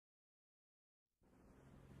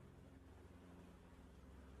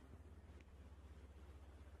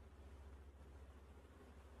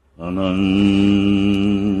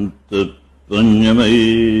अनंत पुण्यमयी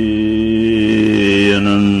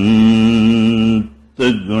अनंत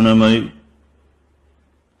गुणमयी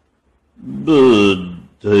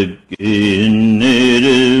बुद्ध की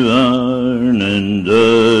निर्वाण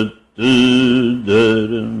दत्त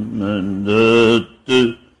धर्म दत्त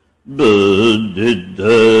बुद्धि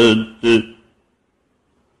दत्त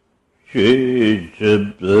शेष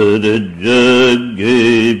पर जगे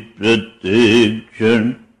प्रत्यक्षण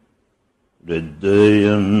हृदय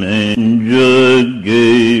में जगे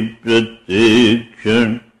प्रत्यक्षण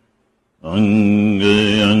अंग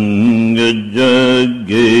अंग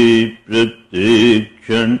जगे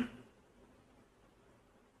प्रत्यक्षण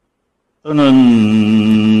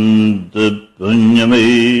अनंत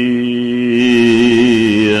पुण्यमयी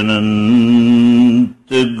अनंत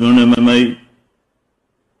गुणमयी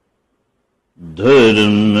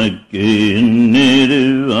धर्म के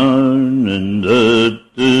निर्वाण दत्त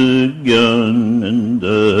ज्ञान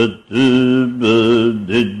दत्त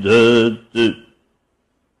बुद्धि दत्त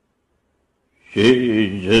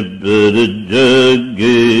शेष पर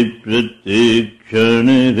जगे प्रत्यक्षण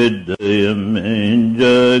हृदय में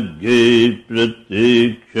जगे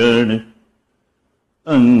प्रत्यक्षण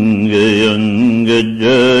अंग अंग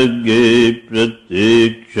जगे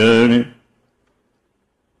प्रत्यक्षण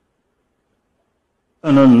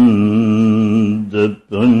अनंत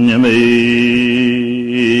पुण्यमयी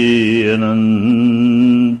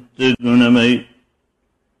अनंत गुणमयी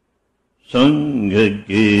संग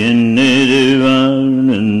के निर्वाण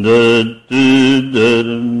दत्त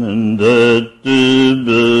धर्म दत्त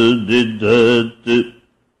बुद्धि दत्त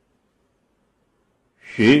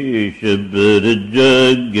शेष पर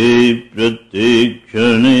जगे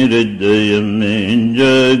प्रत्यक्षण हृदय में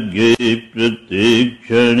जगे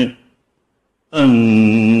प्रत्यक्षण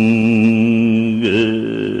अंग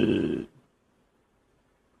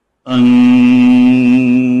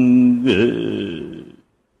अंग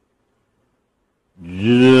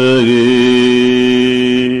जगे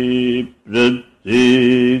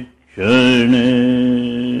प्रत्यक्षण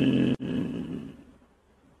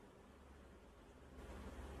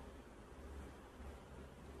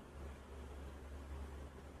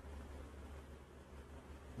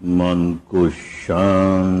मन को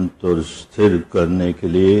शांत और स्थिर करने के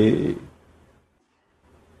लिए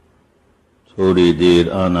थोड़ी देर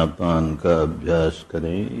आनापान का अभ्यास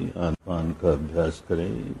करें। आनापान का अभ्यास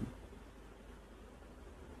करें।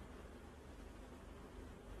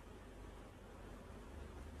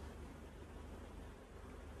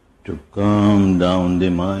 To calm down the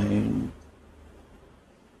mind,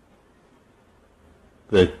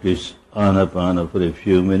 practice anapana for a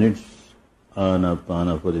few minutes.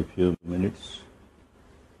 Anapana for a few minutes.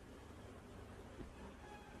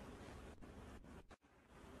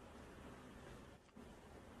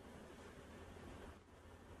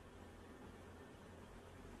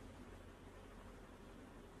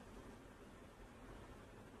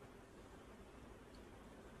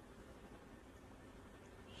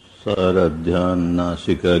 सारा ध्यान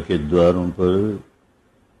नासिका के द्वारों पर,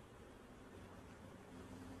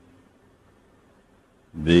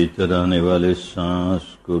 भीतर आने वाले सांस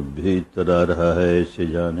को भीतर आ रहा है ऐसे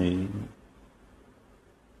जाने,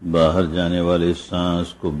 बाहर जाने वाले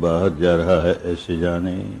सांस को बाहर जा रहा है ऐसे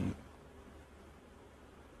जाने।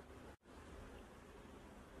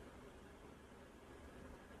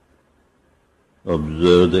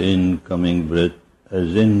 Observe the incoming breath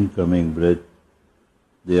as incoming breath,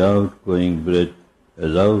 the outgoing breath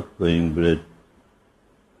as outgoing breath.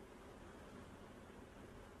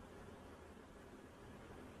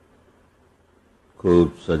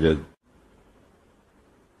 खूब सजग,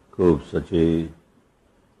 खूब सचेत,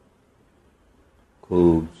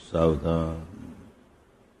 खूब सावधान,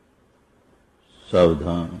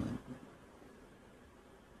 सावधान।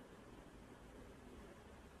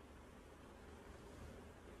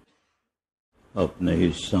 अपने ही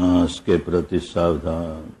सांस के प्रति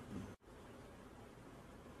सावधान,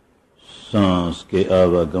 सांस के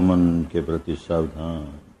आवागमन के प्रति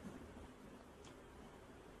सावधान।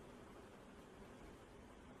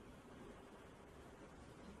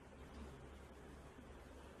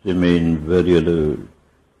 Remain very alert,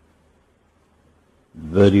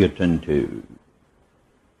 very attentive,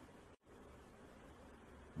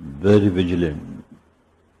 very vigilant,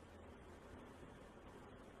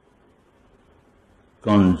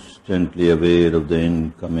 constantly aware of the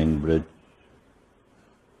incoming breath,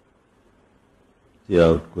 the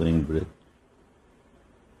outgoing breath.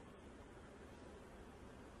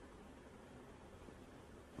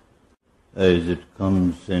 As it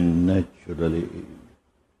comes in naturally,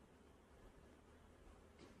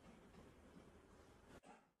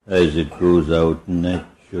 as it goes out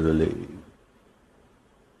naturally.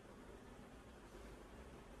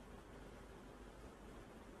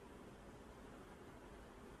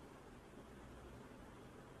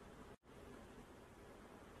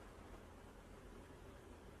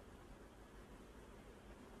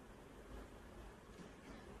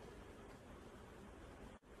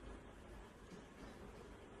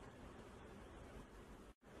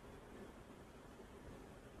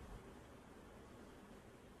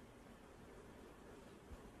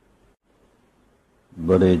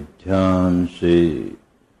 बड़े ध्यान से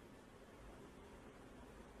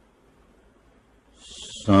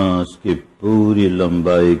सांस की पूरी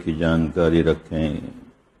लंबाई की जानकारी रखें।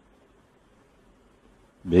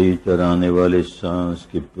 भीतर आने वाले सांस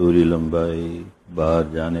की पूरी लंबाई,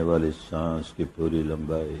 बाहर जाने वाले सांस की पूरी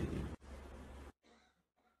लंबाई।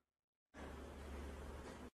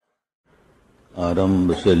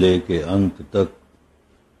 आरंभ से लेके अंत तक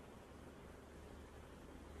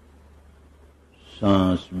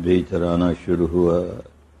सांस भीतर आना शुरू हुआ,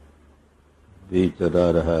 भीतर आ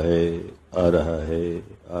रहा है, आ रहा है,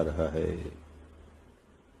 आ रहा है।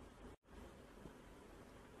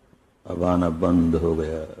 अब आना बंद हो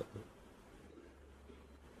गया।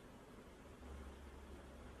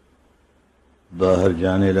 बाहर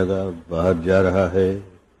जाने लगा, बाहर जा रहा है,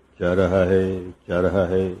 जा रहा है, जा रहा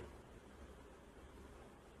है।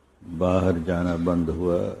 बाहर जाना बंद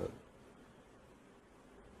हुआ,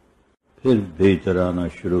 फिर भीतर आना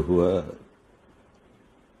शुरू हुआ।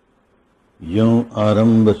 यूं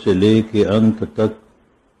आरंभ से लेके अंत तक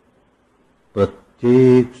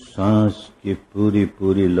प्रत्येक सांस की पूरी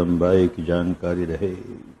पूरी लंबाई की जानकारी रहे।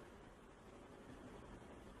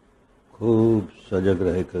 खूब सजग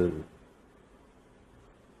रहकर,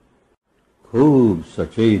 खूब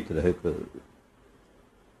सचेत रहकर।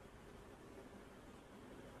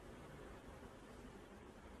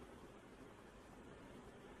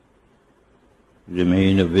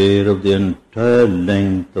 Remain aware of the entire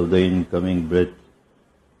length of the incoming breath,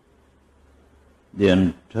 the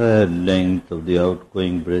entire length of the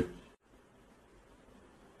outgoing breath,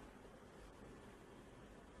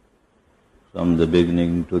 from the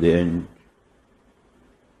beginning to the end.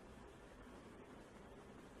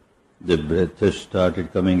 The breath has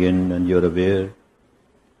started coming in and you're aware.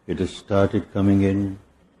 It has started coming in,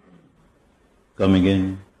 coming in,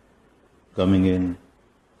 coming in,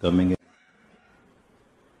 coming in.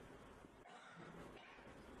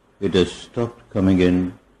 It has stopped coming in.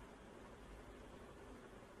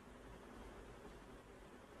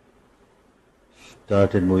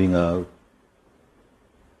 Started moving out,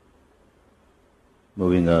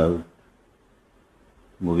 moving out,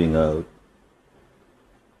 moving out.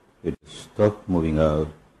 It stopped moving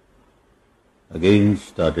out. Again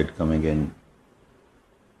started coming in.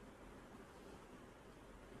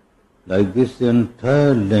 Like this, the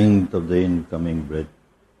entire length of the incoming breath,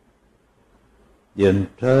 the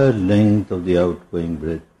entire length of the outgoing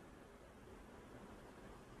breath.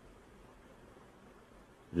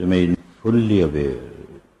 Remain fully aware,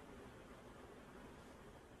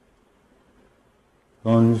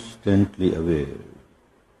 constantly aware.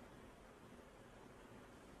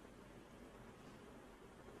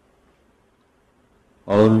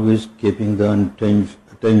 Always keeping the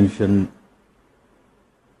attention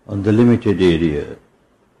on the limited area,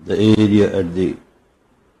 the area at the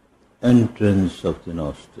entrance of the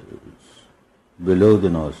nostrils, below the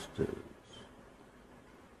nostrils.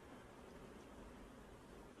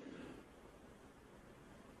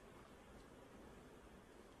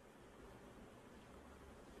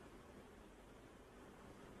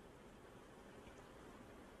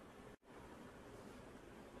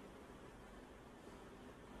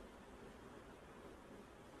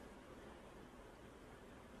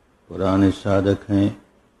 पुराने साधक हैं,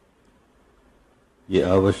 ये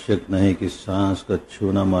आवश्यक नहीं कि सांस का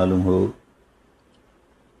छूना मालूम हो।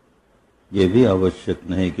 ये भी आवश्यक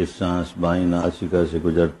नहीं कि सांस बाईं नासिका से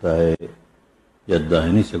गुजरता है या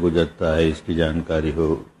दाहिनी से गुजरता है, इसकी जानकारी हो।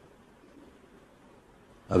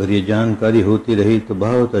 अगर ये जानकारी होती रही तो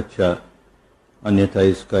बहुत अच्छा, अन्यथा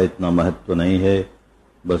इसका इतना महत्व नहीं है।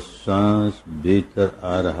 बस सांस भीतर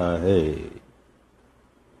आ रहा है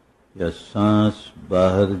या सांस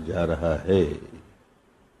बाहर जा रहा है,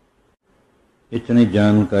 इतनी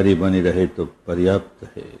जानकारी बनी रहे तो पर्याप्त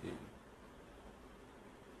है।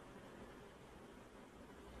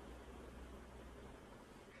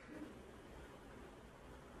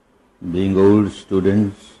 Being old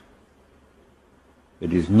students,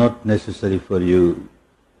 it is not necessary for you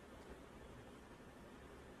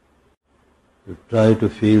to try to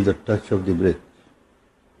feel the touch of the breath.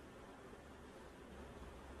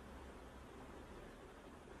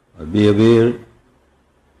 be aware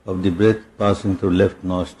of the breath passing through left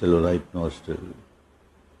nostril or right nostril.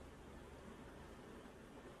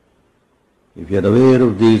 If you are aware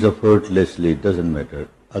of these effortlessly, it doesn't matter.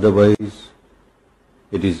 Otherwise,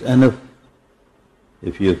 it is enough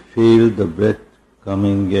if you feel the breath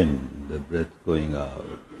coming in, the breath going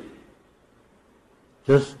out.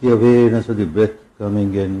 Just the awareness of the breath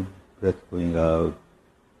coming in, breath going out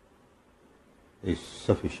is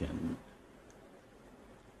sufficient.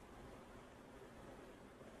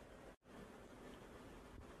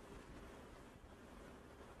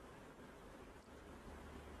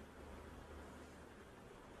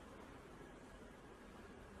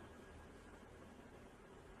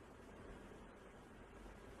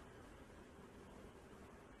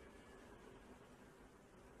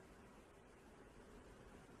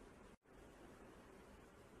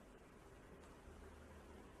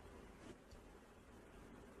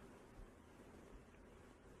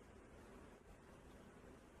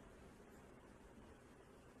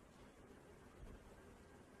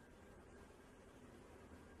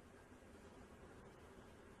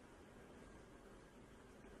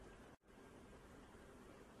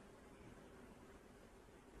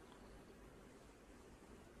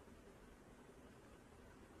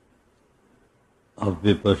 अब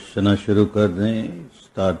विपश्यना शुरू कर दें.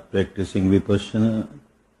 Start practising Vipassana.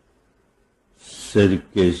 सिर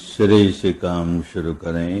के सिरे से काम शुरू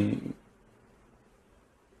करें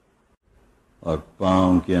और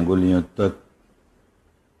पांव की अंगुलियों तक,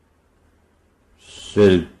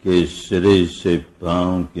 सिर के सिरे से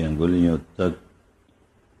पांव की अंगुलियों तक,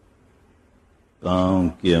 पांव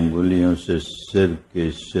की अंगुलियों से सिर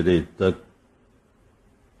के सिरे तक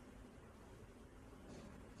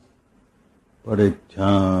बड़े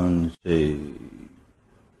ध्यान से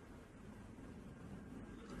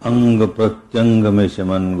अंग प्रत्यंग में से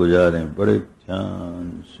मन गुजारें. बड़े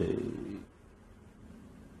ध्यान से.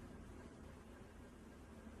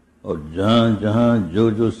 और जहां जहां जो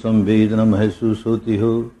जो संवेदना महसूस होती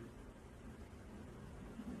हो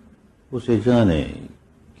उसे जाने,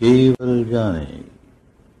 केवल जाने.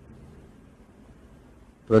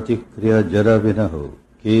 प्रतिक्रिया जरा भी न हो,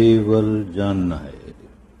 केवल जानना है.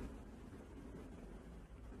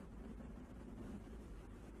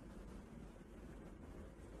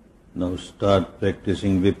 Now start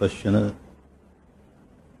practicing Vipassana.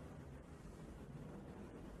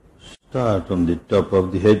 Start from the top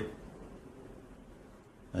of the head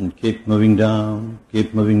and keep moving down,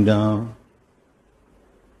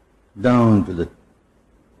 down to the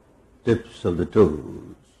tips of the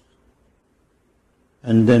toes.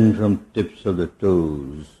 And then from tips of the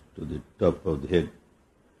toes to the top of the head.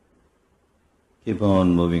 Keep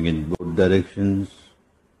on moving in both directions.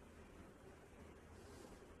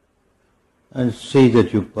 And see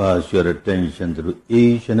that you pass your attention through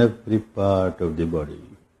each and every part of the body,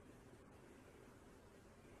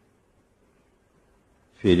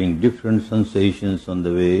 feeling different sensations on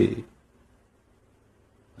the way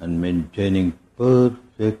and maintaining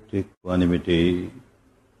perfect equanimity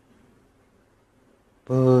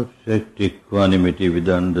with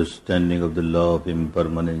the understanding of the law of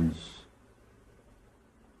impermanence,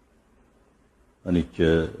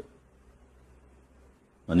 anicca,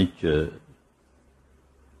 anicca,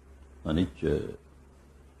 अनित्य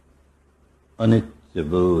अनित्य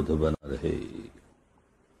बोध बना रहे.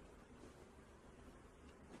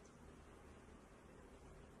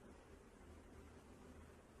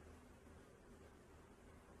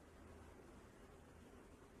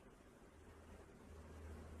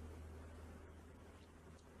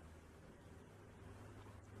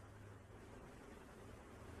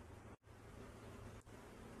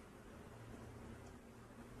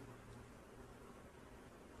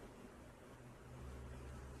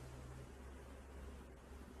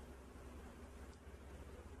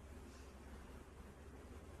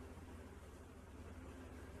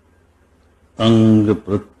 अंग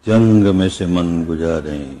प्रत्यंग में से मन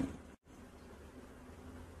गुजारें.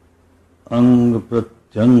 अंग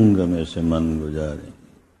प्रत्यंग में से मन गुजारें.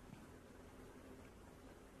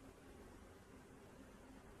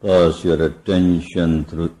 Pass your attention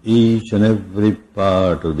through each and every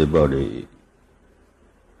part of the body.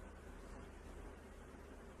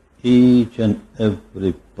 Each and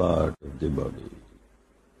every part of the body.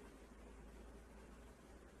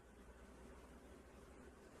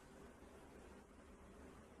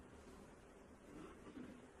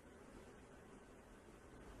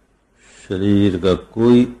 शरीर का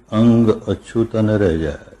कोई अंग अछूता न रह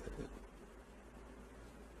जाए,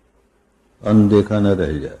 अनदेखा न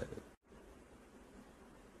रह जाए,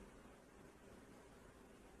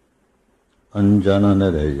 अनजाना न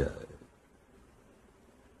रह जाए.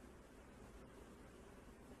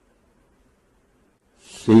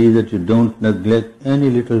 See that you don't neglect any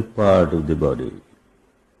little part of the body.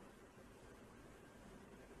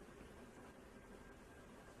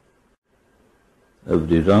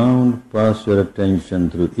 Every round, pass your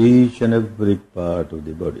attention through each and every part of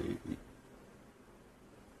the body.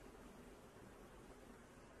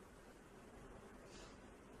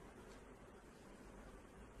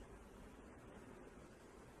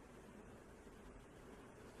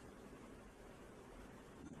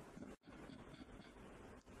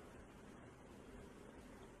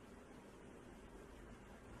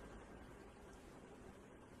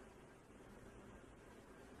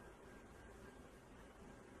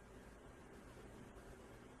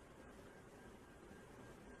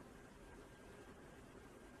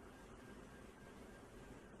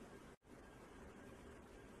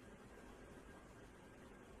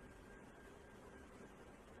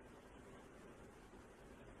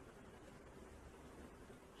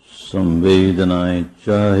 संवेदनाएं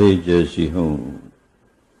चाहे जैसी हों,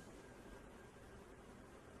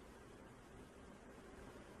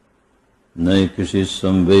 न किसी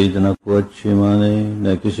संवेदना को अच्छी माने,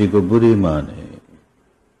 न किसी को बुरी माने।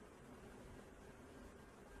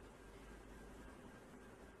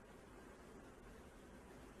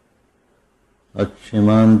 अच्छी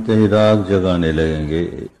मानते ही राग जगाने लगेंगे,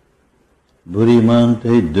 बुरी मानते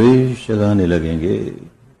ही द्वेष जगाने लगेंगे।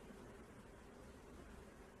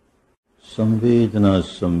 संवेदना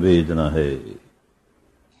संवेदना है,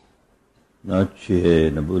 न अच्छी है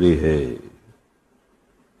न बुरी है।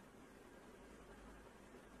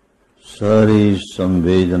 सारी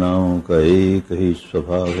संवेदनाओं का एक ही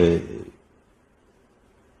स्वभाव है,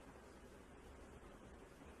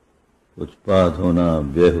 उत्पाद होना,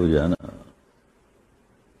 व्यय हो जाना,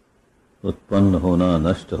 उत्पन्न होना,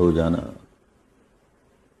 नष्ट हो जाना।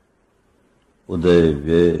 उदय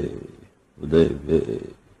व्यय, उदय व्यय,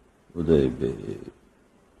 उदय व्यय।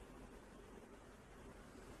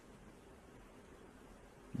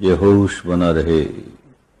 ये होश बना रहे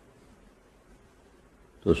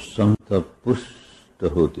तो समता पुष्ट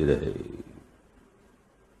होती रहे।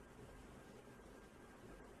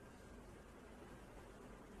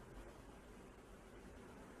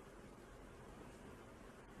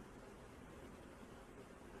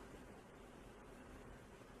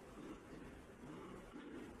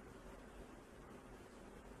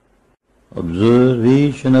 Observe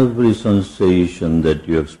each and every sensation that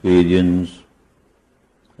you experience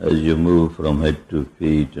as you move from head to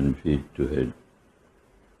feet and feet to head.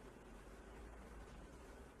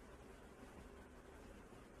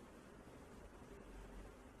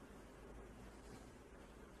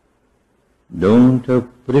 Don't have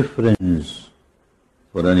preference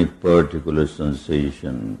for any particular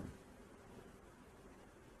sensation,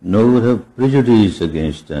 nor have prejudice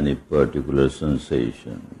against any particular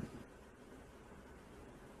sensation.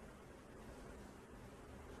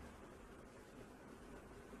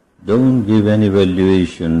 Don't give any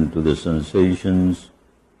valuation to the sensations,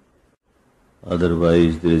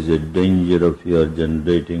 otherwise there is a danger of your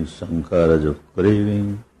generating sankharas of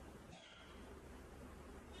craving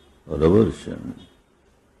or aversion.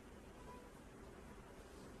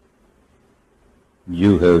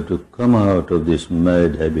 You have to come out of this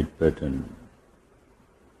mad habit pattern.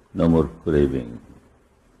 No more craving,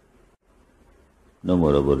 no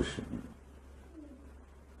more aversion.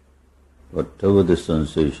 Whatever the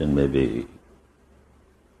sensation may be,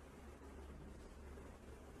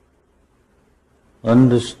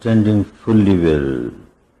 understanding fully well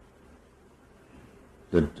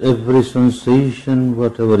that every sensation,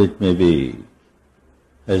 whatever it may be,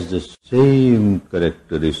 has the same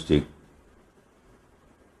characteristic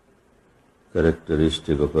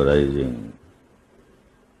of arising,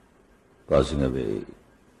 passing away,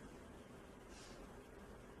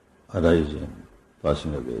 arising,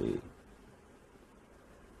 passing away.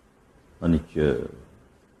 Anicca,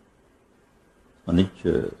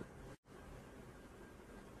 anicca,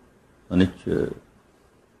 anicca.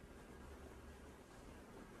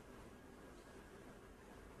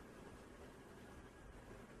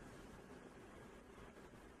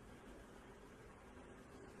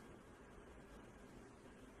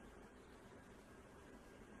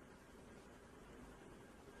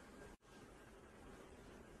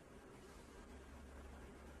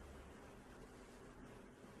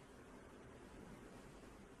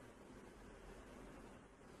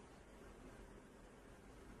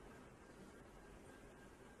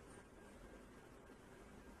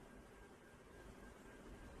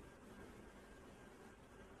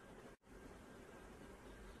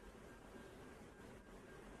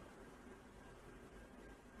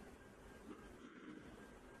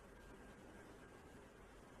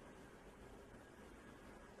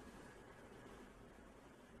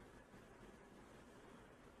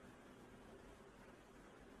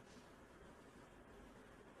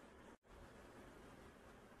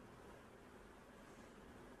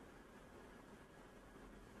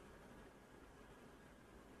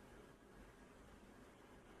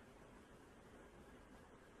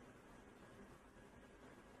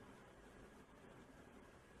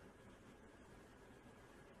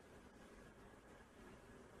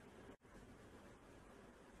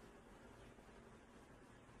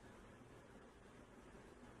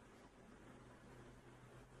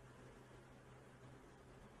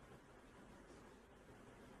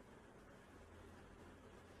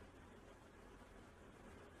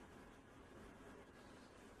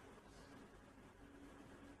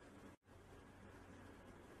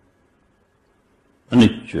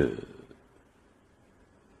 अनित्य,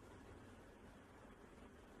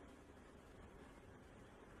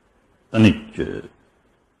 अनित्य,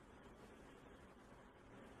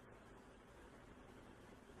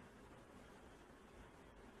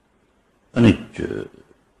 अनित्य,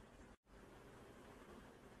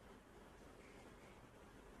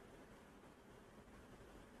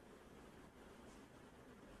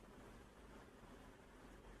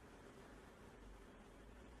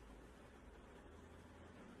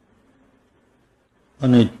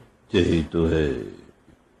 अनित्य ही तो है,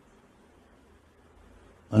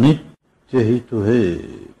 अनित्य ही तो है।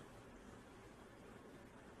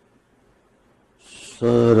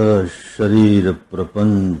 सारा शरीर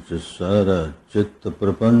प्रपंच, सारा चित्त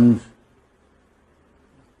प्रपंच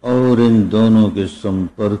और इन दोनों के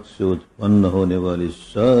संपर्क से उत्पन्न होने वाली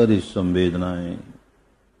सारी संवेदनाएं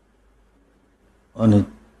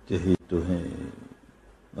अनित्य ही तो हैं,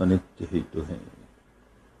 अनित्य ही तो हैं,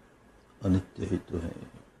 अनित्य ही तो है।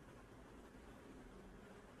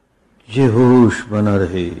 ये होश बना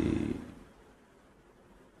रहे,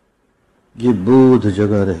 ये बोध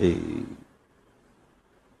जगा रहे,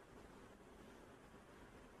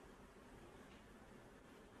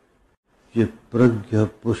 ये प्रज्ञा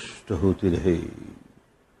पुष्ट होती रहे,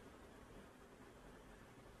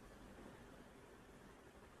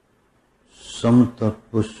 समता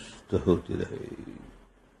पुष्ट होती रहे,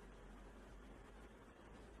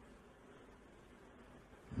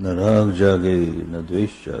 न राग जागे न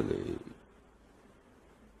द्वेष जागे।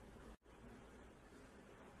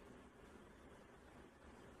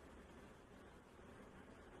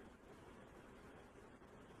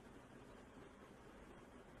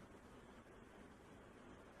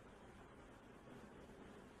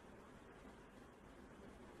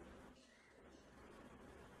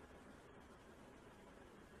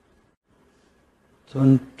 The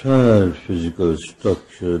entire physical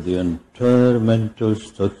structure, the entire mental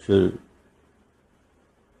structure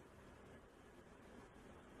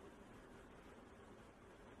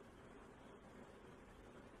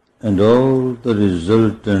and all the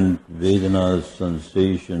resultant Vedanas,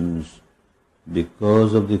 sensations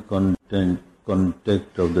because of the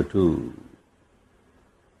contact of the two.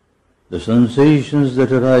 The sensations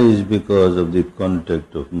that arise because of the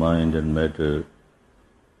contact of mind and matter,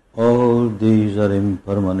 all these are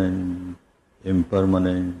impermanent,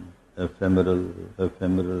 ephemeral,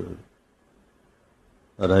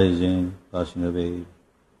 arising, passing away,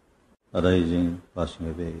 arising, passing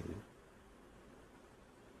away.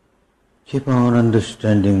 Keep on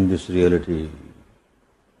understanding this reality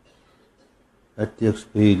at the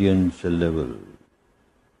experiential level.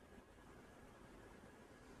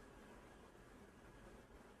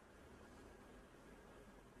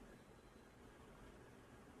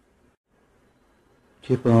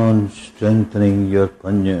 Keep on strengthening your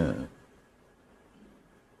panya.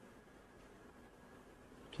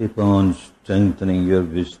 Keep on strengthening your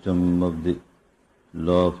wisdom of the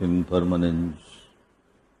law of impermanence.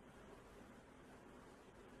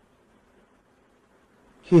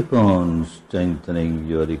 Keep on strengthening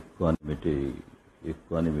your equanimity,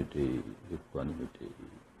 equanimity, equanimity.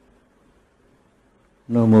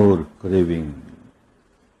 No more craving,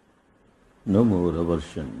 no more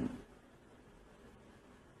aversion.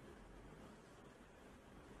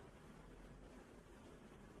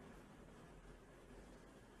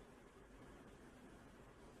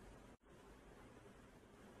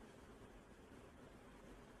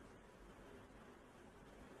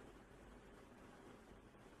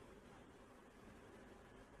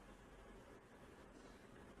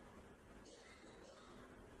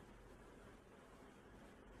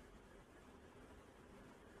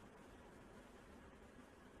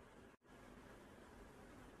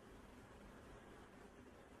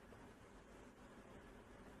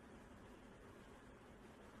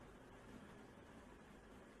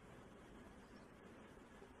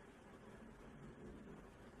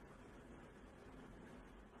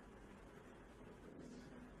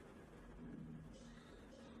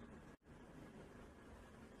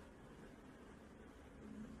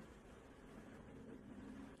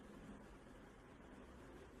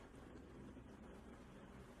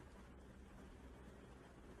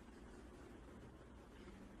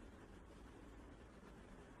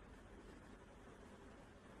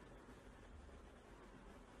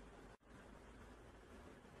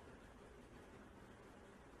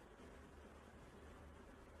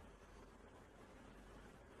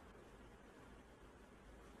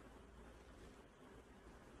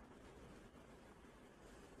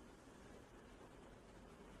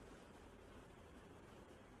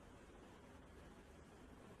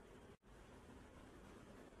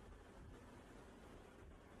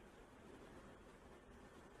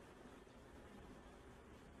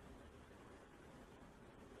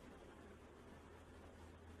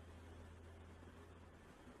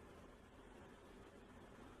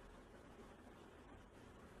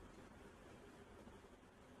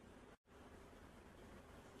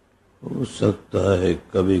 हो सकता है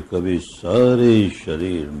कभी कभी सारे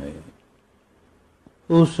शरीर में,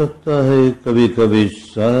 हो सकता है कभी कभी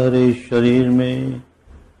सारे शरीर में,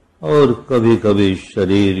 और कभी कभी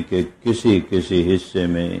शरीर के किसी किसी हिस्से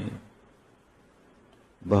में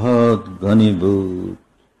बहुत घनीभूत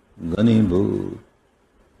घनीभूत,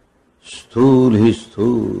 स्थूल ही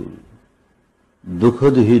स्थूल,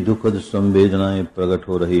 दुखद ही दुखद संवेदनाएं प्रकट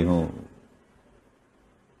हो रही हों,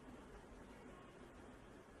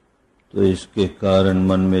 तो इसके कारण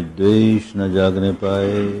मन में द्वेष न जागने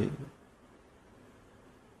पाए,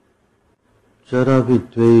 जरा भी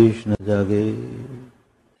द्वेष न जागे,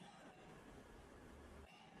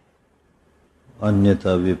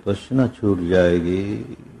 अन्यथा विपश्यना छूट जाएगी।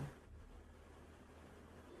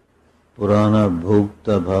 पुराना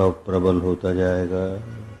भोक्ता भाव प्रबल होता जाएगा,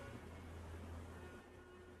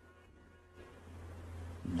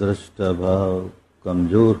 दृष्टा भाव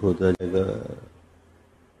कमजोर होता जाएगा,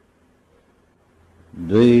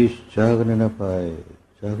 द्वेष जागने न पाए,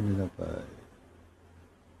 जागने न पाए।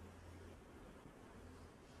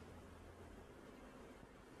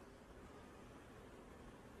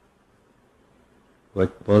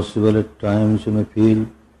 Quite possible at times you may feel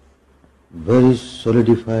very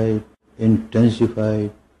solidified,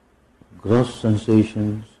 intensified, gross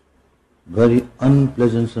sensations, very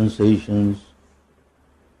unpleasant sensations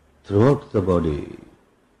throughout the body,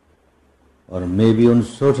 or maybe on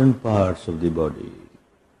certain parts of the body.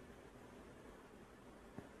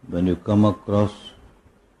 When you come across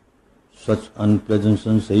such unpleasant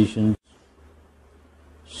sensations,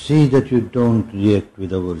 see that you don't react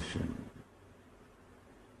with aversion.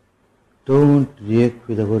 Don't react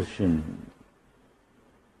with aversion.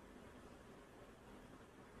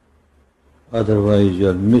 Otherwise you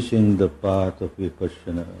are missing the path of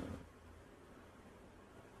Vipassana.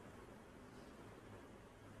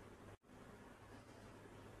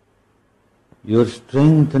 You are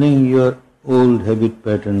strengthening your old habit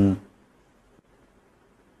pattern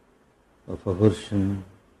of aversion,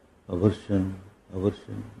 aversion,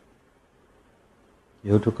 aversion.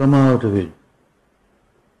 You have to come out of it.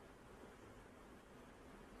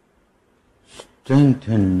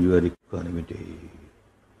 Strengthen your equanimity.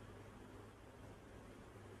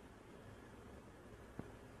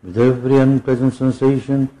 With every unpleasant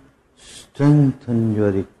sensation, strengthen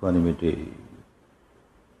your equanimity.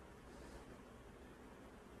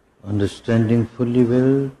 Understanding fully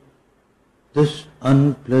well, this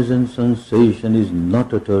unpleasant sensation is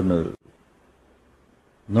not eternal,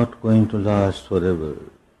 not going to last forever.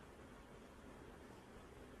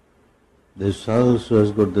 This also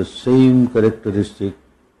has got the same characteristic,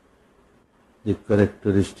 the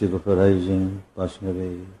characteristic of arising, passing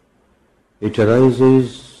away. It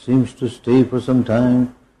arises, seems to stay for some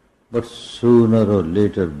time, but sooner or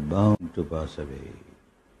later bound to pass away,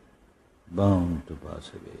 bound to pass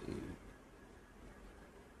away.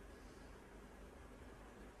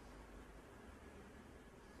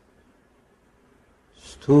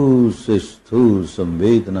 स्थूल से स्थूल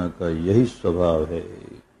संवेदना का यही स्वभाव है।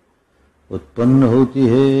 उत्पन्न होती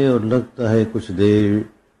है और लगता है कुछ देर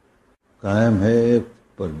कायम है,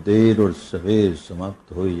 पर देर और सवेर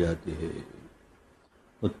समाप्त हो ही जाती है।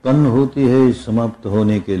 उत्पन्न होती है, समाप्त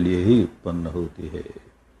होने के लिए ही उत्पन्न होती है।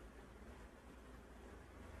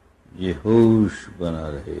 ये होश बना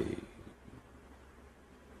रहे,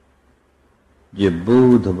 ये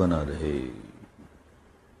बोध बना रहे,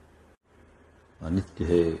 अनित्य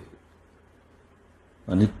है,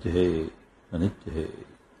 अनित्य है, अनित्य है।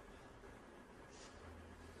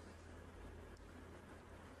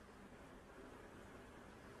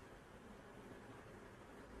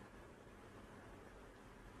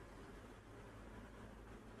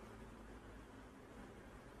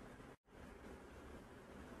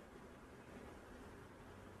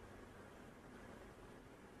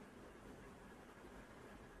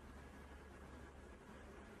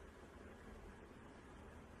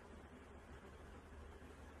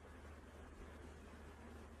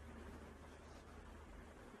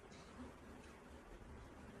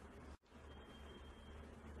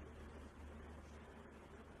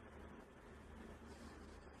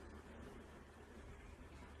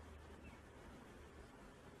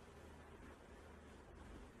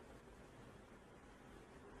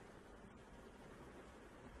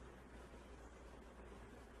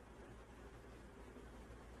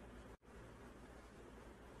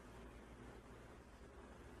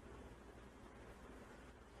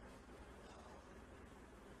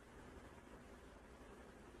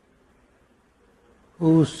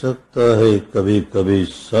 हो सकता है कभी कभी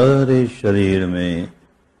सारे शरीर में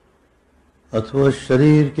अथवा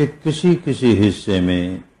शरीर के किसी किसी हिस्से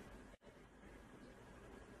में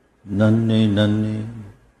नन्हे नन्हे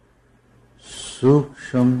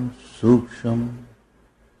सूक्ष्म सूक्ष्म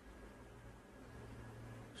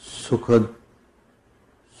सुखद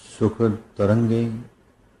सुखद तरंगे,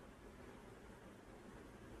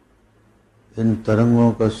 इन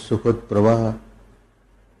तरंगों का सुखद प्रवाह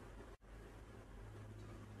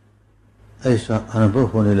ऐसा अनुभव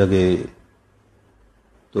होने लगे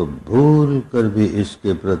तो भूल कर भी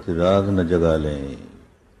इसके प्रति राग न जगा लें,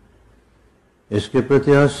 इसके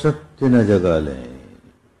प्रति आसक्ति न जगा लें,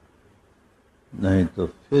 नहीं तो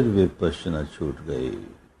फिर विपश्यना छूट गई।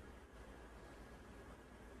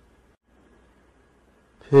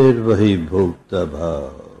 फिर वही भोक्ता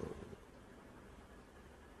भाव,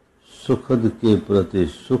 सुखद के प्रति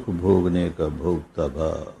सुख भोगने का भोक्ता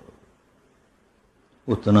भाव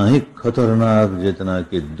उतना ही खतरनाक जितना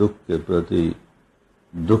कि दुख के प्रति,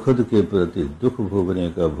 दुखद के प्रति दुख भोगने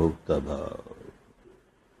का भोक्ता भाव।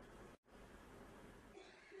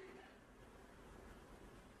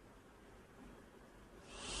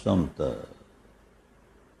 समता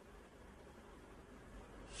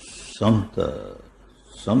समता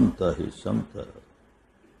समता ही समता।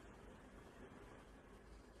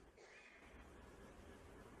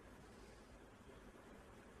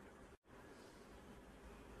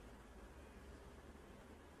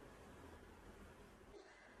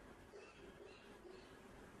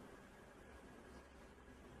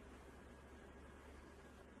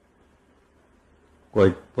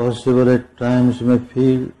 Quite possible at times you may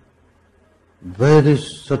feel very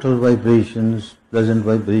subtle vibrations, pleasant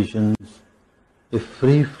vibrations, a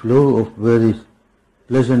free flow of very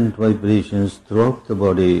pleasant vibrations throughout the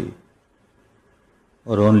body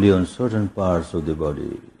or only on certain parts of the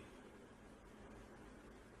body.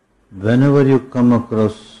 Whenever you come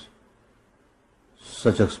across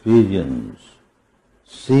such experience,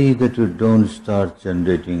 see that you don't start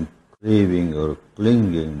generating craving or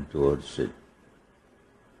clinging towards it.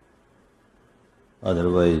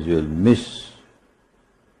 Otherwise you will miss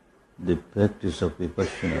the practice of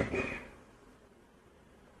Vipassana.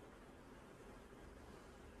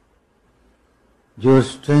 You are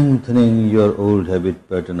strengthening your old habit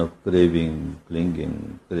pattern of craving,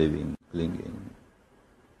 clinging, craving, clinging.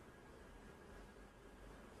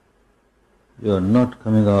 You are not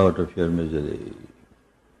coming out of your misery.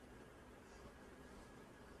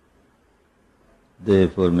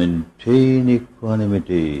 Therefore maintain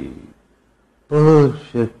equanimity,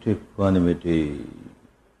 perfect equanimity,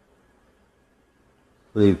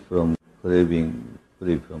 free from craving,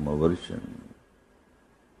 free from aversion.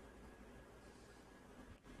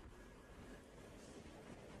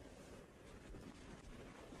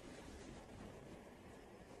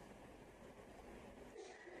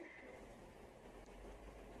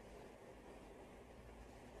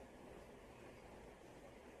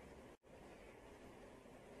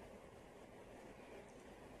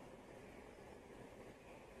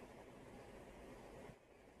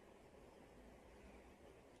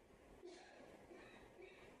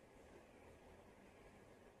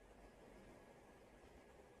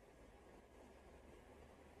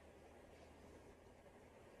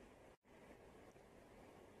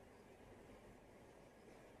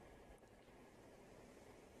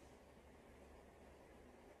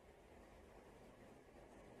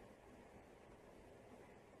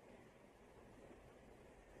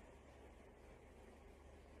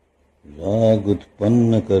 राग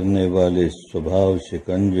उत्पन्न करने वाले स्वभाव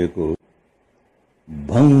शिकंजे को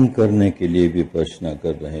भंग करने के लिए विपश्यना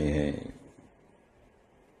कर रहे हैं।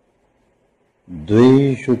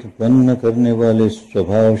 द्वेष उत्पन्न करने वाले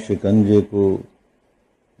स्वभाव शिकंजे को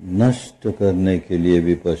नष्ट करने के लिए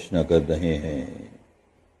विपश्यना कर रहे हैं।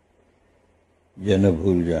 यह न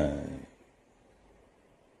भूल जाएं,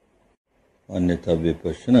 अन्यथा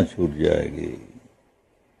विपश्यना छूट जाएगी।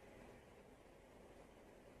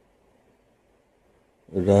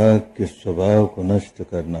 राग के स्वभाव को नष्ट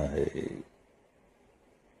करना है,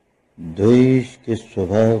 द्वेष के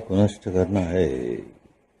स्वभाव को नष्ट करना है।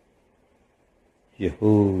 ये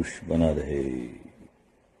होश बना रहे,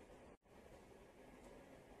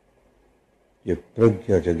 ये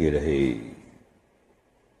प्रज्ञा जगी रहे।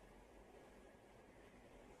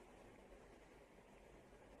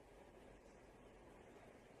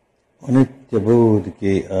 अनित्य बोध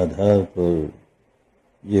के आधार पर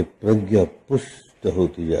ये प्रज्ञा पुष्ट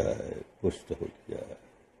होती जाए, पुष्ट होती जाए।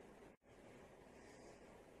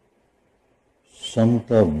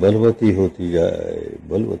 समता बलवती होती जाए,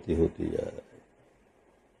 बलवती होती जाए।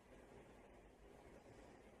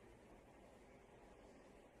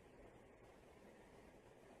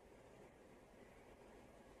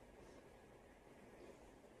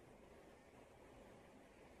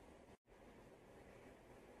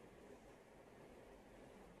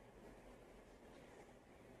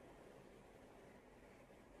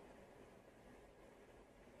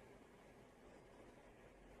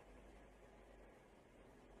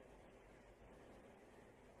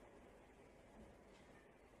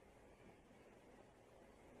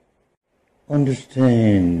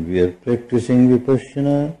 Understand, we are practicing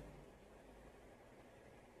Vipassana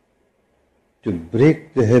to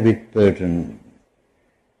break the habit pattern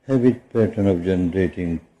of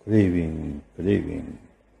generating craving,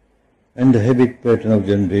 and the habit pattern of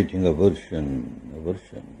generating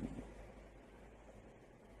aversion.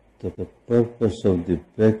 The purpose of the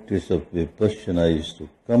practice of Vipassana is to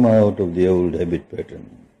come out of the old habit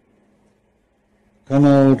pattern. Come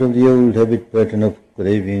out of the old habit pattern of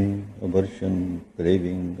craving, aversion.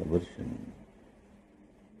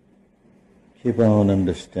 Keep on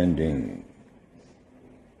understanding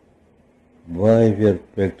why we are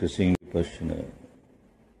practicing Vipassana.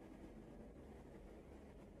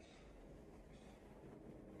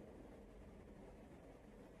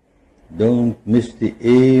 Don't miss the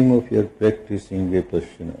aim of your practicing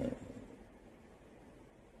Vipassana.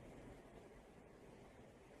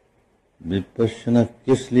 Vipassana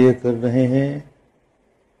किस लिए कर रहे हैं?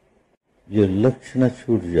 ये लक्ष्य न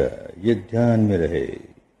छूट जाए, ये ध्यान में रहे।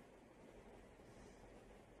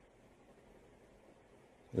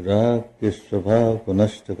 राग के स्वभाव को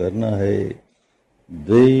नष्ट करना है,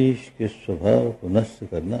 द्वेष के स्वभाव को नष्ट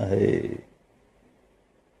करना है,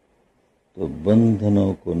 तो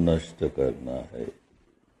बंधनों को नष्ट करना है।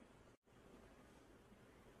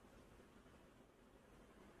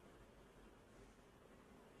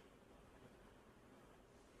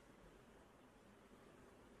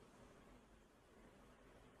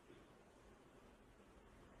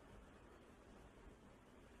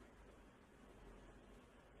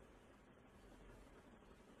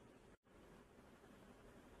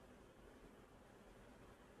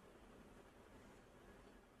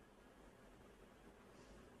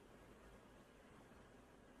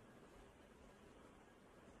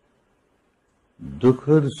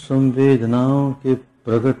 दुखद संवेदनाओं के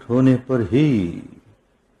प्रकट होने पर ही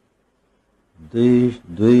देश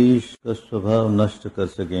द्वेष का स्वभाव नष्ट कर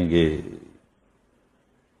सकेंगे।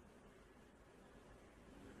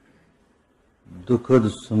 दुखद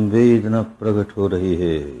संवेदना प्रकट हो रही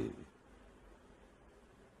है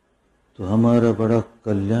तो हमारा बड़ा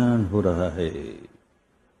कल्याण हो रहा है,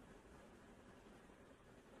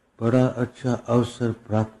 बड़ा अच्छा अवसर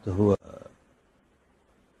प्राप्त हुआ।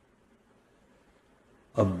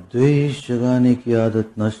 अब द्वेष जगाने की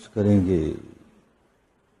आदत नष्ट करेंगे।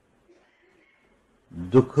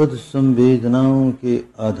 दुखद संवेदनाओं के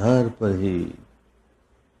आधार पर ही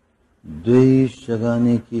द्वेष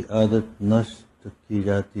जगाने की आदत नष्ट की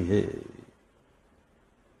जाती है।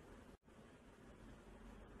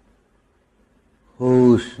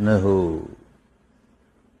 होश न हो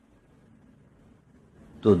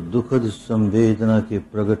तो दुखद संवेदना के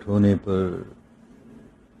प्रकट होने पर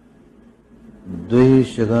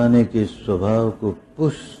द्वेष जगाने के स्वभाव को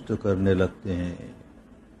पुष्ट करने लगते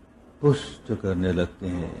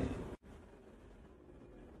हैं।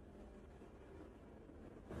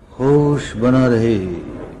 होश बना रहे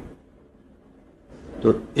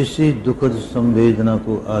तो इसी दुखद संवेदना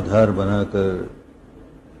को आधार बनाकर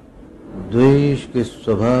द्वेष के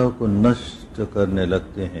स्वभाव को नष्ट करने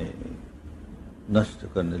लगते हैं।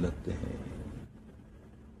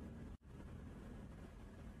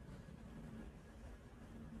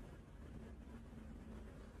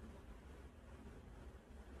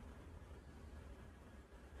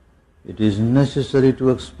 It is necessary to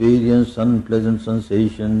experience unpleasant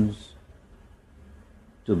sensations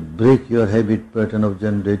to break your habit pattern of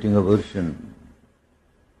generating aversion.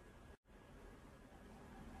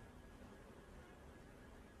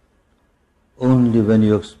 Only when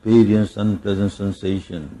you experience unpleasant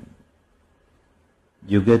sensation,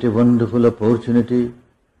 you get a wonderful opportunity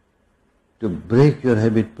to break your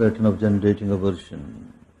habit pattern of generating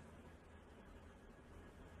aversion.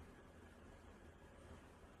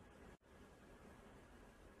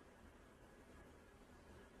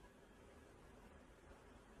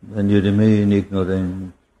 When you remain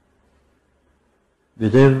ignorant,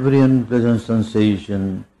 with every unpleasant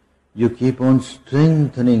sensation, you keep on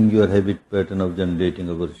strengthening your habit pattern of generating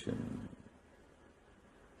aversion.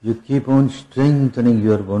 You keep on strengthening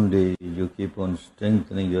your bondage, you keep on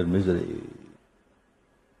strengthening your misery.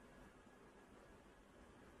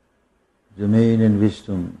 Remain in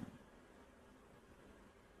wisdom.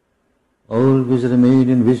 Always remain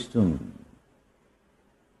in wisdom.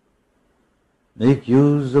 Make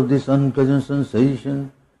use of this unpleasant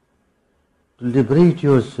sensation to liberate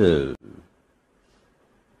yourself.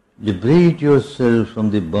 Liberate yourself from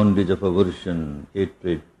the bondage of aversion,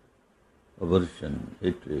 hatred.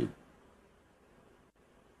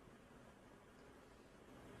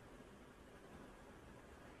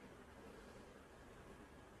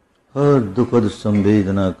 हर दुखद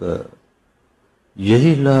संवेदना का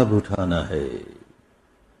यही लाभ उठाना है।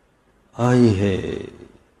 आई है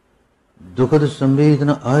दुखद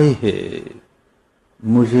संवेदना, आई है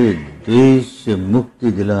मुझे द्वेष से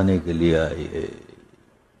मुक्ति दिलाने के लिए आई है।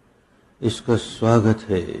 इसका स्वागत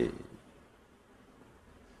है।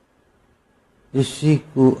 इसी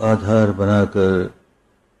को आधार बनाकर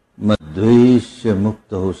मैं द्वेष से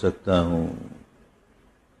मुक्त हो सकता हूं।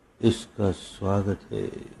 इसका स्वागत है।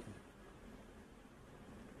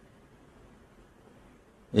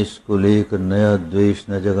 इसको लेकर नया द्वेष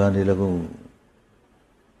न जगाने लगूं,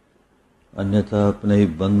 अन्यथा अपने ही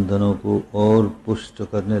बंधनों को और पुष्ट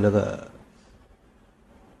करने लगा।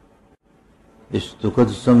 इस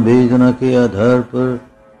दुखद संवेदना के आधार पर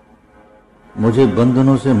मुझे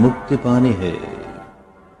बंधनों से मुक्ति पानी है।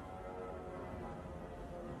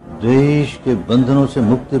 द्वेष के बंधनों से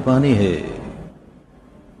मुक्ति पानी है।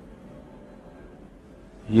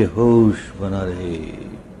 ये होश बना रहे,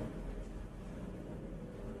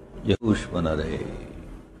 ये होश बना रहे।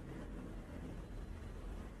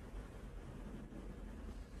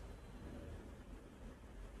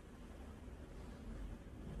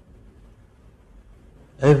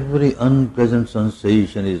 Every unpleasant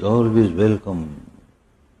sensation is always welcome.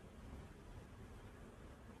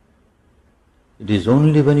 It is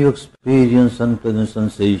only when you experience unpleasant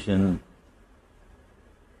sensation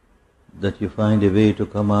that you find a way to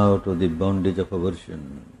come out of the bondage of aversion.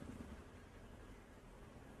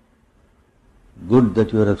 Good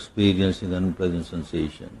that you are experiencing unpleasant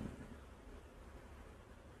sensation.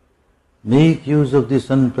 Make use of this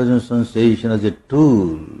unpleasant sensation as a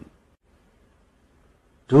tool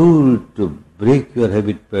to break your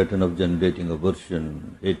habit pattern of generating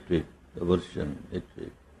aversion, hatred, aversion,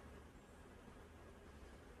 hatred.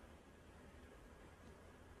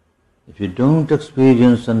 If you don't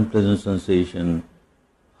experience unpleasant sensation,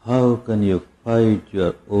 how can you fight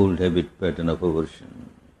your old habit pattern of aversion?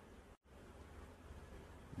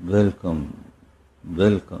 Welcome,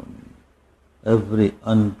 welcome. Every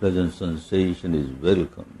unpleasant sensation is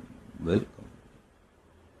welcome, welcome.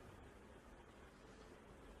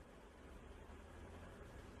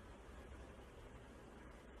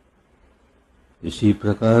 इसी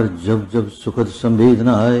प्रकार जब जब सुखद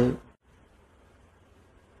संवेदना आए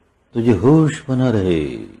तो ये होश बना रहे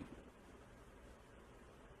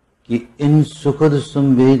कि इन सुखद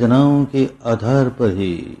संवेदनाओं के आधार पर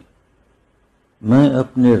ही मैं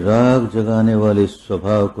अपने राग जगाने वाले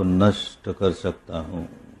स्वभाव को नष्ट कर सकता हूं,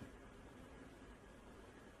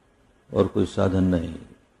 और कोई साधन नहीं।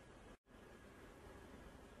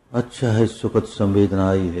 अच्छा है सुखद संवेदना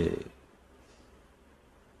आई है,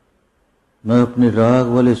 मैं अपने राग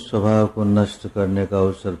वाले स्वभाव को नष्ट करने का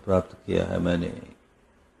अवसर प्राप्त किया है। मैंने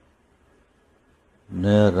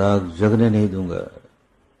नया राग जगने नहीं दूंगा,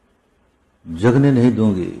 जगने नहीं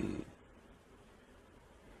दूंगी,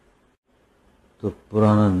 तो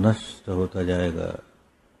पुराना नष्ट होता जाएगा,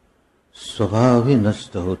 स्वभाव ही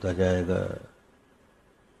नष्ट होता जाएगा।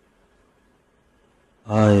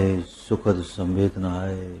 आए सुखद संवेदना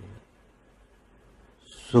आए,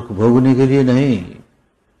 सुख भोगने के लिए नहीं,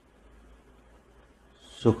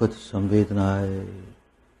 सुखद संवेदना आए,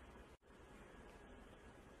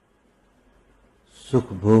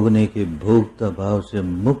 सुख भोगने के भोक्ता भाव से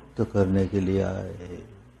मुक्त करने के लिए आए,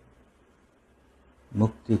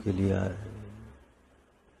 मुक्ति के लिए आए।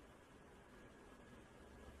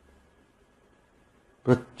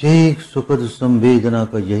 प्रत्येक सुखद संवेदना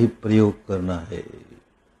का यही प्रयोग करना है।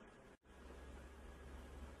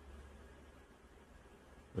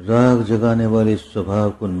 राग जगाने वाले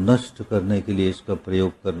स्वभाव को नष्ट करने के लिए इसका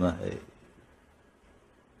प्रयोग करना है।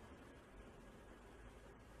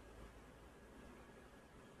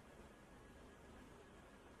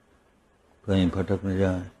 कहीं भटक न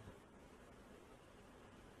जाए।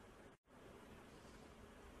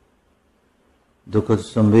 दुखद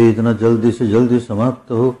संवेदना जल्दी से जल्दी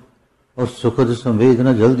समाप्त हो और सुखद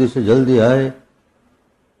संवेदना जल्दी से जल्दी आए,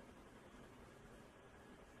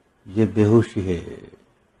 ये बेहोशी है,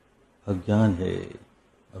 अज्ञान है,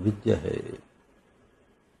 अविद्या है।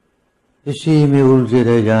 इसी में उलझे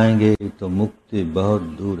रह जाएंगे तो मुक्ति बहुत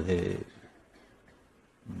दूर है,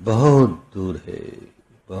 बहुत दूर है,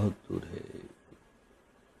 बहुत दूर है।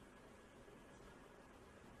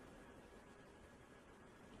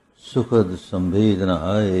 सुखद संवेदना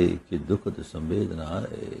आए कि दुखद संवेदना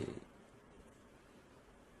आए,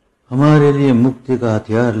 हमारे लिए मुक्ति का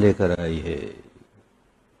हथियार लेकर आई है,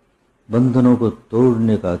 बंधनों को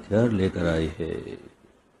तोड़ने का हथियार लेकर आई है।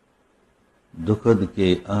 दुखद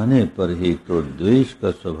के आने पर ही तो द्वेष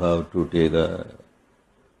का स्वभाव टूटेगा,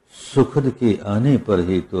 सुखद के आने पर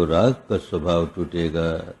ही तो राग का स्वभाव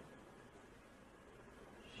टूटेगा।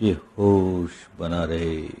 ये होश बना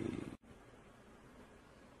रहे,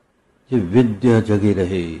 ये विद्या जगी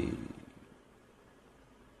रहे,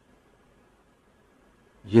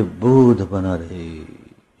 ये बोध बना रहे,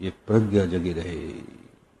 ये प्रज्ञा जगी रहे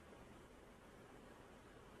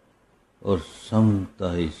और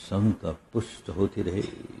समता ही समता पुष्ट होती रहे।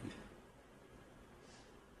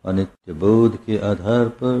 अनित्य बोध के आधार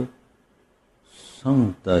पर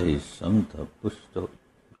समता ही समता पुष्ट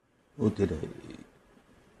होती रहे।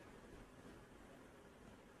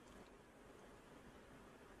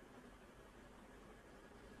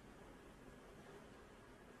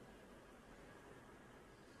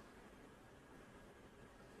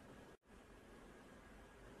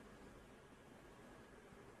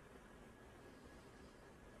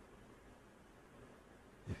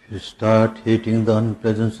 You start hating the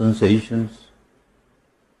unpleasant sensations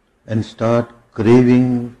and start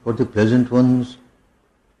craving for the pleasant ones,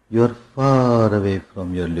 you are far away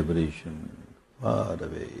from your liberation, far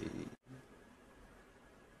away.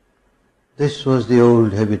 This was the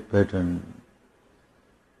old habit pattern,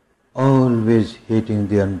 always hating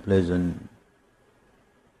the unpleasant,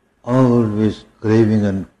 always craving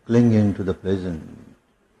and clinging to the pleasant.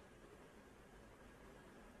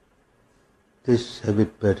 This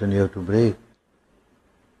habit pattern you have to break.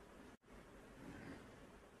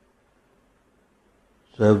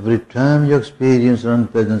 So every time you experience an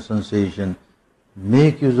unpleasant sensation,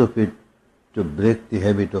 make use of it to break the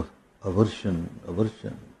habit of aversion.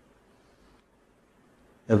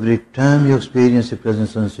 Every time you experience a pleasant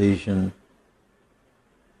sensation,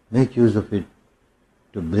 make use of it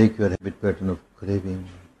to break your habit pattern of craving,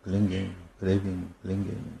 clinging, craving,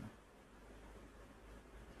 clinging.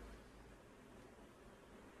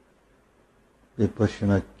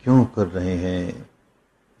 Vipassana क्यों कर रहे हैं,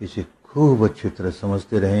 इसे खूब अच्छी तरह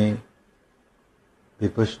समझते रहें।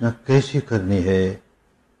 विपश्यना कैसे करनी है,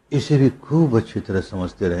 इसे भी खूब अच्छी तरह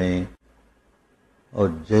समझते रहें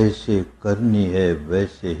और जैसे करनी है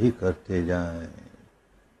वैसे ही करते जाएं।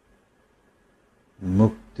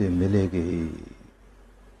 मुक्ति मिलेगी ही,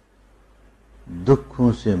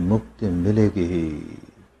 दुखों से मुक्ति मिलेगी ही,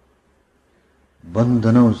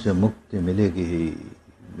 बंधनों से मुक्ति मिलेगी ही,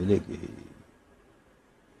 मिलेगी ही।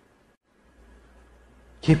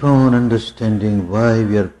 Keep on understanding why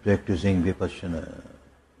we are practicing Vipassana.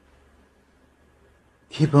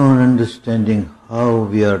 Keep on understanding how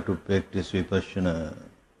we are to practice Vipassana.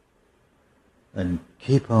 And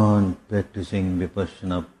keep on practicing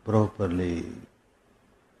Vipassana properly.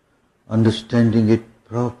 Understanding it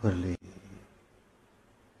properly.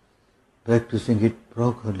 Practicing it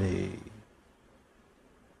properly.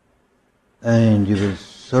 And you will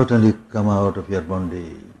certainly come out of your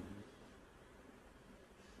bondage.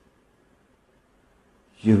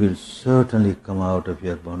 You will certainly come out of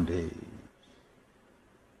your bondage.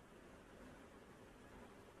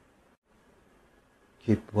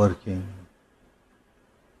 Keep working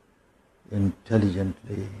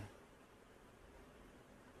intelligently,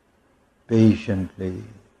 patiently,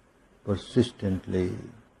 persistently,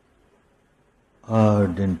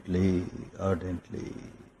 ardently.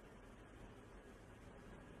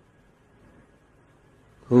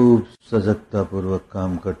 खूब सजगता पूर्वक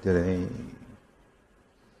काम करते रहें,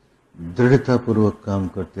 दृढ़ता पूर्वक काम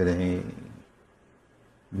करते रहें,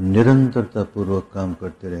 निरंतरता पूर्वक काम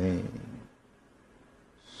करते रहें,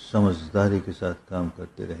 समझदारी के साथ काम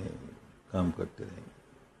करते रहें।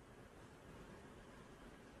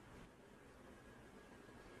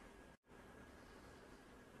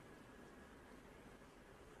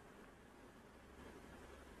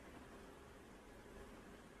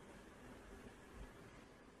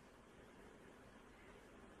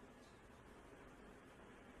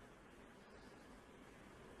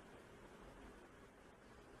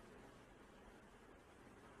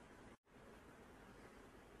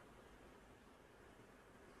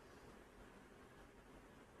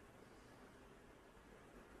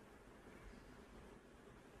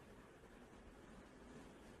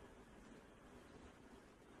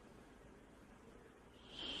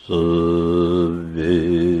 सर्वेषु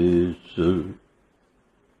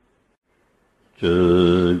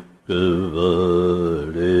चक्रवालेषु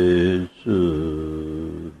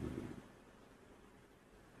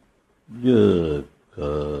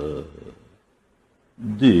यका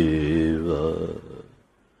देवा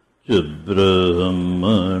च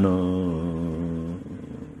ब्रह्मणो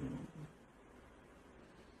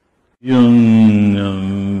यं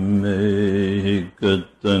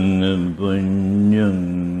पुण्यं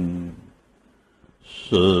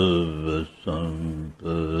सर्वसम्पत्ति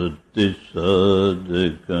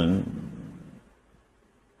साधकं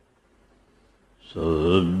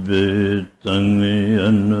Sabbitam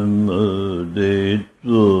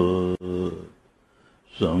Anumoditva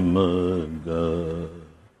Samaga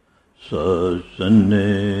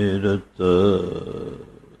Sasanerata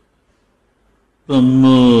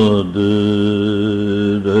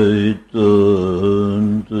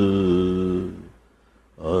Pamaduraitantu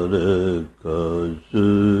Arakasu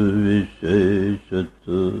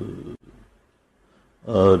Visheshatu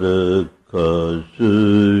Arakasu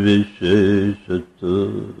Visheshatu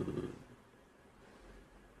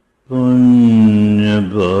Punya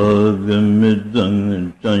Bhagamidang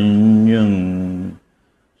Chanyang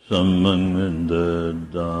Samangda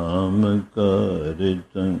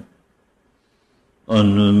Dhamakaritam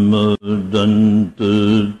Anumodantu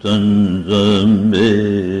Tanzambe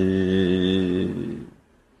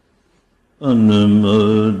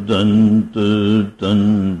Anumodantu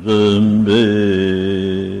Tanzambe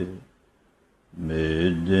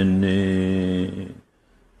Medini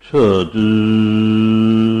Chadu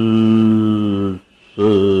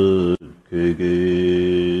Sakege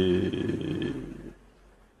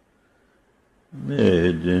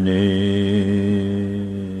Medini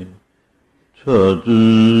Chadu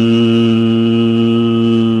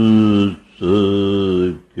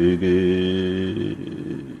Sakege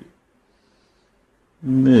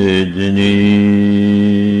Medini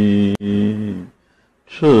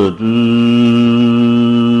Chadu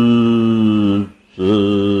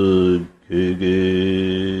Sakege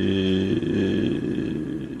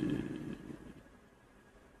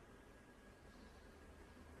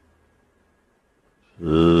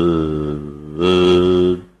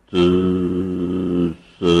Savatu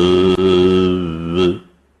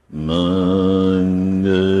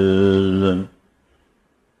Mangalam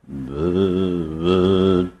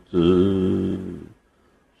Bhavatu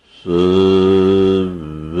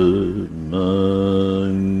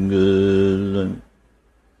Mangalam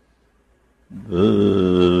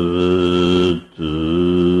Bhavatu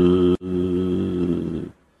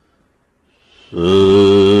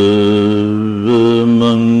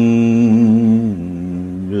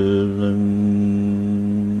Mangalam.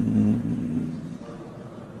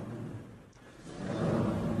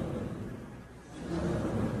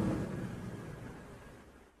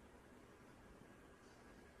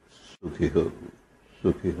 सुखी हो,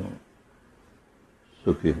 सुखी हो,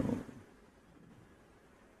 सुखी हो।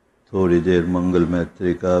 थोड़ी देर मंगल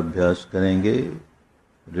मैत्री का अभ्यास करेंगे।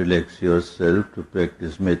 Relax yourself to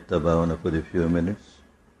practice Metta Bhavana for a few minutes.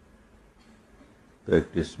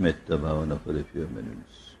 Practice Metta Bhavana for a few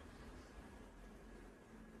minutes.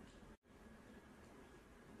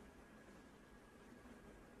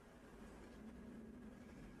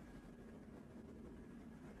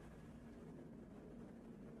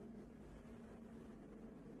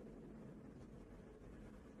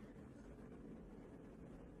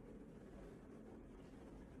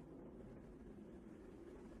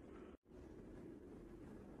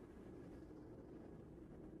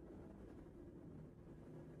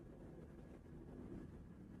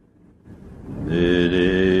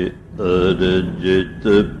 मेरे अर्जित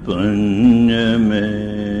पुण्य में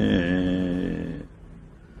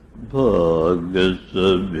भाग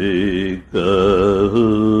सभी का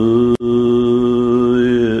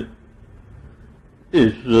हुए,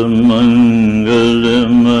 इस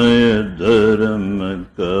मंगलमय धर्म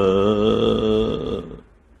का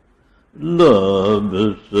लाभ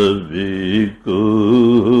सभी को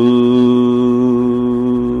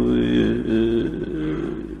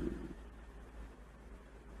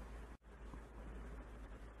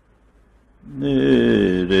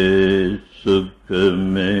मेरे सुख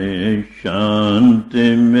में शांति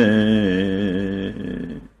में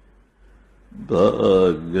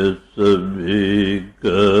भाग सभी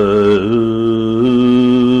का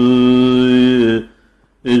हुए,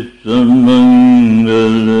 इस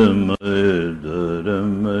मंगलमय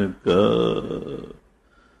धर्म का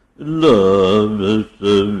लाभ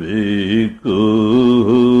सभी को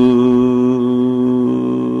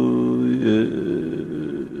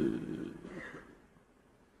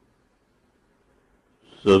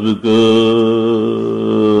सबका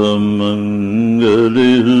मंगल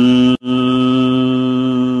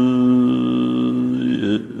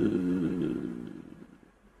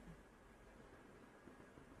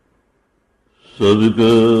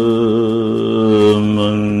सबका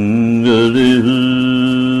मंगल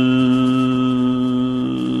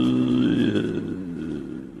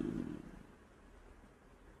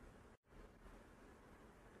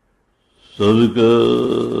सबका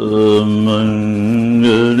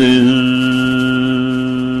मंगल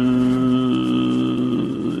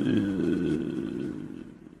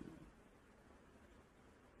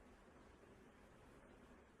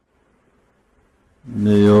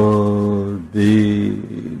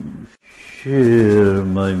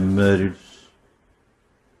merits,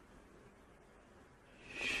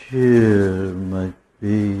 share my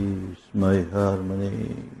peace, my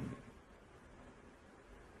harmony,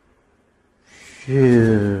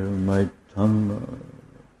 share my Dhamma.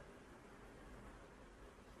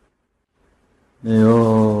 May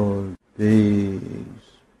all peace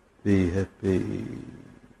be happy,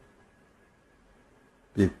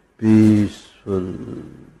 be peaceful,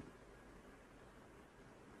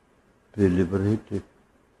 be liberated,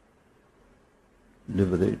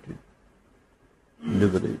 liberated,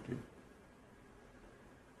 liberated.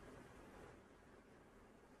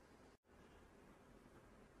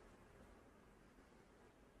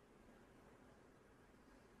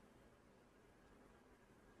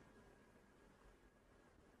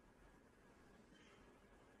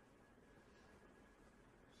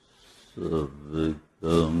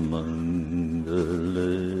 Sabka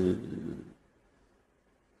Mangale,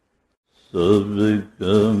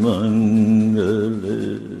 Sabka Mangale,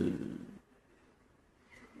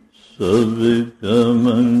 Sabka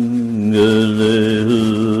Mangale,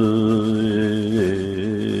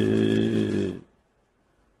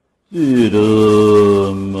 Tira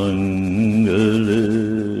Mangale,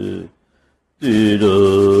 Tira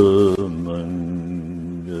Mangale,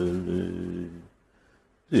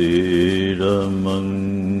 Tira Mangale,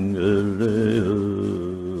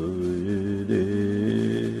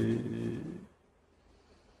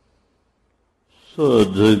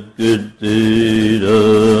 Sadhak Tira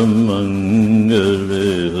Mangale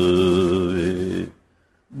Hoye,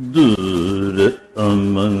 Dura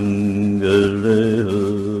Amangale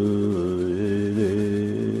Hoye,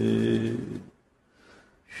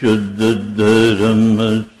 Shuddha Dharma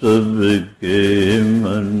Sabke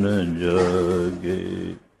Man Jage,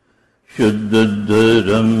 Shuddha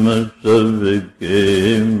Dharma Sabke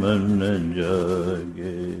Man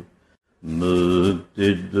Jage, Mukti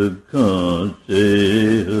Dukhan Se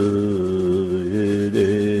Hoye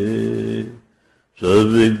Re,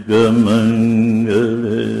 Sabka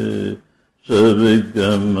Mangale, Sabka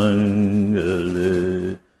Mangale,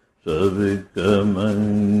 Sabka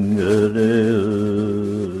Mangale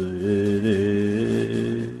Hoye Re.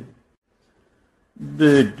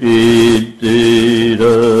 Beti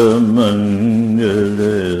Tera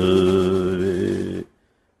Mangale Hoye,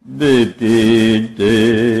 Beti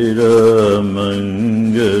Tera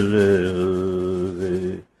Mangale Hoye,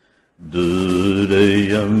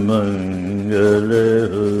 Duraya Mangale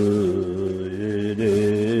Hoye Re,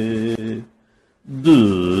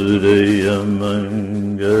 Duraya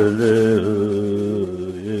Mangale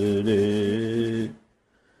Hoye Re,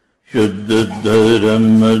 Shuddha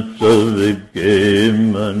Dharma Sabke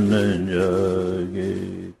Man Jage,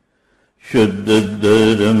 Shuddha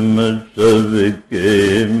Dharma Sabke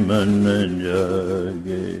Man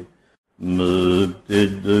Jage, Mukti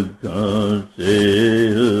Dukhan Se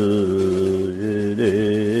Hoye Re,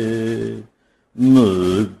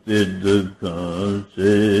 Mukti Dukhan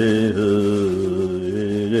Se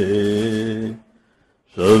Hoye Re,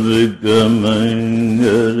 Sabka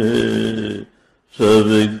Mangale,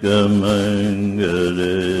 Sabka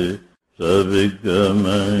Mangale, Sabka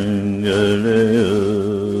Mangale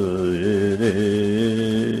Hoye Re.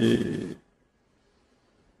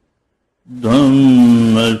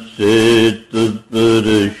 Dhamma Setu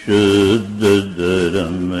Parashuddha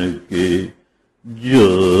Dharma Ki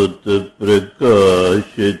Jyot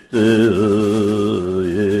Prakashit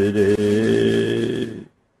Hoye Re,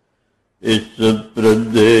 इस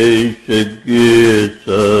प्रदेश के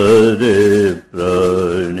सारे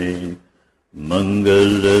प्राणी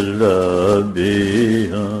मंगल लाभे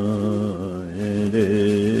हैं रे,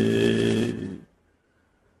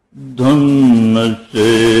 धम्म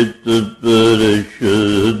सेतु पर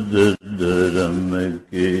शुद्ध धर्म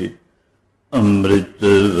के अमृत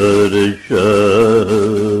वर्षा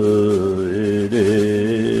रे,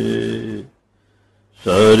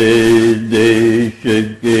 सारे देश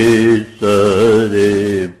के सारे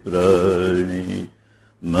प्राणी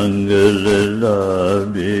मंगल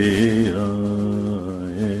लाभे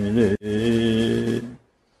हैं रे,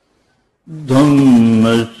 धम्म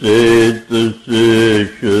सेतु से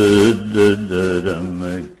शुद्ध धर्म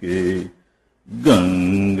के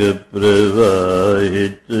गंग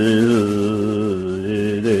प्रवाहित हुए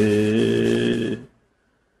रे,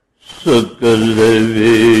 सकल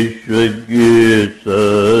विश्व के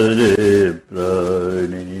सारे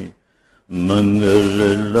प्राणी मंगल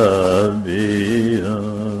लाभे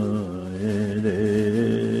हैं रे,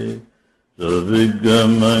 सबका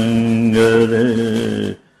मंगल,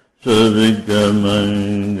 सबका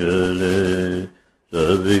मंगल,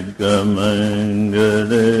 सबका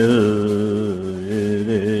मंगल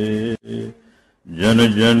रे, जन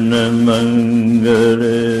जन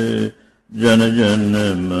मंगले जन जन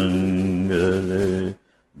मंगले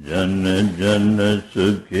जन जन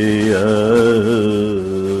सुखिया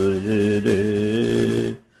रे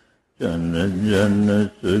जन जन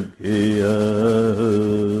सुखिया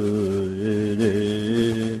रे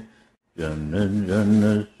जन जन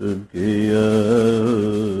सुखिया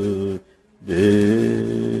रे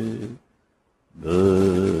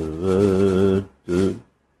भवतु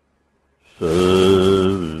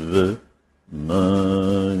सर्व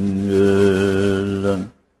मंगलम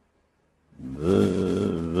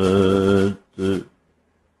भवतु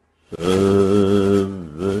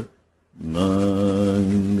सर्व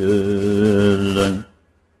मंगलम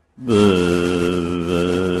भवतु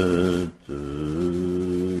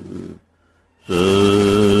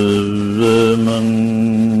सर्व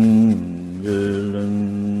मंगलम।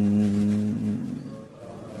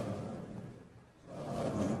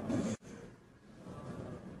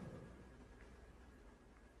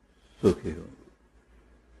 सुखी हो,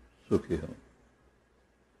 सुखी हो,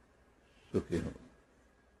 सुखी हो।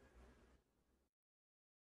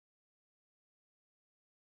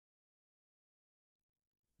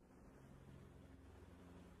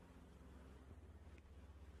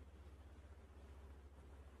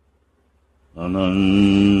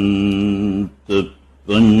 अनंत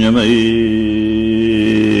पुण्यमयी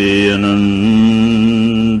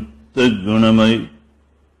अनंत गुणमयी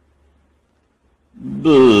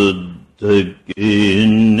बुद्ध की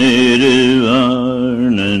निर्वाण